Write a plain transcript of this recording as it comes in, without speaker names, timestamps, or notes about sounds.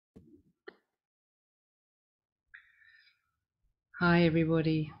Hi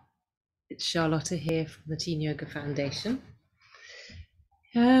everybody, it's Charlotta here from the Teen Yoga Foundation.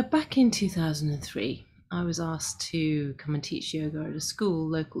 Back in 2003, I was asked to come and teach yoga at a school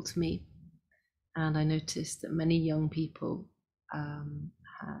local to me, and I noticed that many young people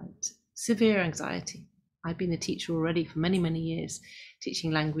had severe anxiety. I'd been a teacher already for many, many years,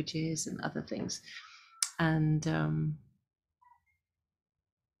 teaching languages and other things, and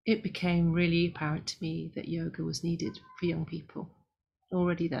it became really apparent to me that yoga was needed for young people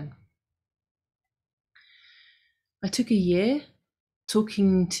already then. I took a year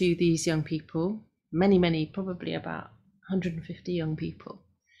talking to these young people, many, probably about 150 young people,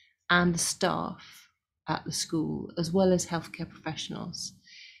 and the staff at the school, as well as healthcare professionals,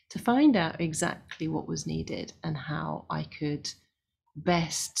 to find out exactly what was needed and how I could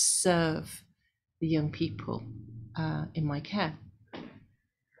best serve the young people in my care.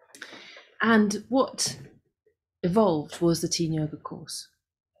 And what evolved was the Teen Yoga course.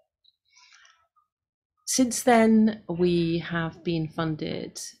 Since then, we have been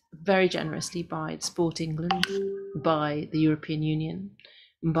funded very generously by Sport England, by the European Union,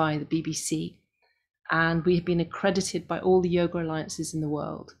 by the BBC, and we have been accredited by all the yoga alliances in the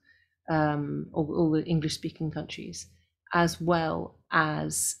world, all the English-speaking countries, as well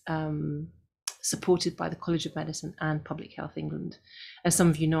as supported by the College of Medicine and Public Health England. As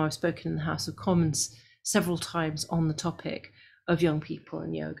some of you know, I've spoken in the House of Commons several times on the topic of young people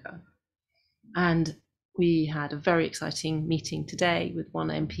and yoga. And we had a very exciting meeting today with one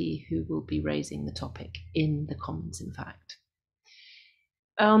MP who will be raising the topic in the Commons, in fact.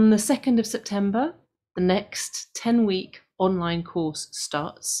 On the 2nd of September, the next 10-week online course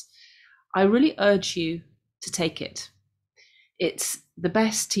starts. I really urge you to take it. It's the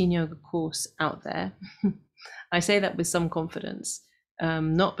best teen yoga course out there. I say that with some confidence,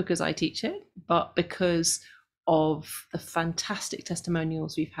 not because I teach it, but because of the fantastic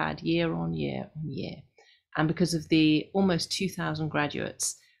testimonials we've had year on year on year, and because of the almost 2,000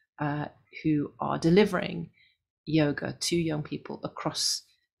 graduates who are delivering yoga to young people across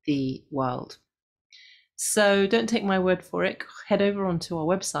the world. So don't take my word for it. Head over onto our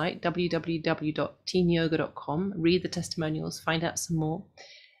website, www.teenyoga.com, read the testimonials, find out some more.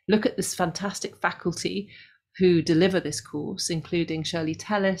 Look at this fantastic faculty who deliver this course, including Shirley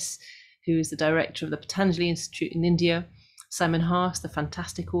Tellis, who is the director of the Patanjali Institute in India, Simon Haas, the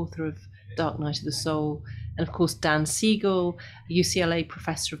fantastic author of Dark Night of the Soul, and of course Dan Siegel, UCLA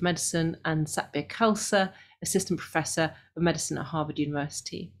professor of medicine, and Satbir Khalsa, assistant professor of medicine at Harvard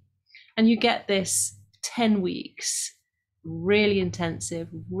University. And you get this 10 weeks, really intensive,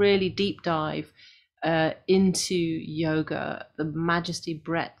 really deep dive into yoga, the majesty,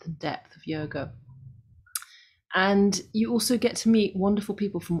 breadth, and depth of yoga. And you also get to meet wonderful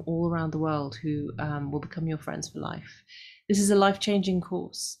people from all around the world who will become your friends for life. This is a life-changing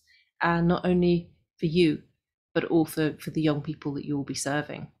course, and not only for you, but also for the young people that you will be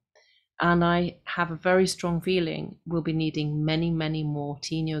serving. And I have a very strong feeling we'll be needing many, many more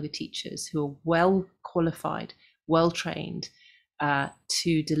teen yoga teachers who are well qualified, well trained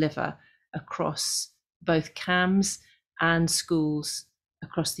to deliver across both CAMS and schools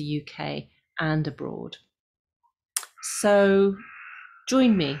across the UK and abroad. So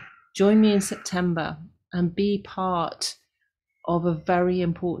join me in September and be part of a very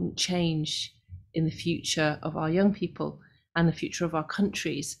important change in the future of our young people and the future of our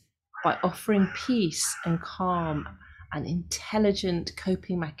countries by offering peace and calm and intelligent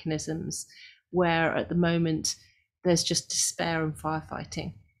coping mechanisms where at the moment there's just despair and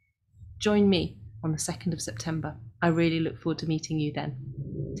firefighting. Join me on the 2nd of September. I really look forward to meeting you then.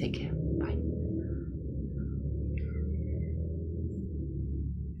 Take care.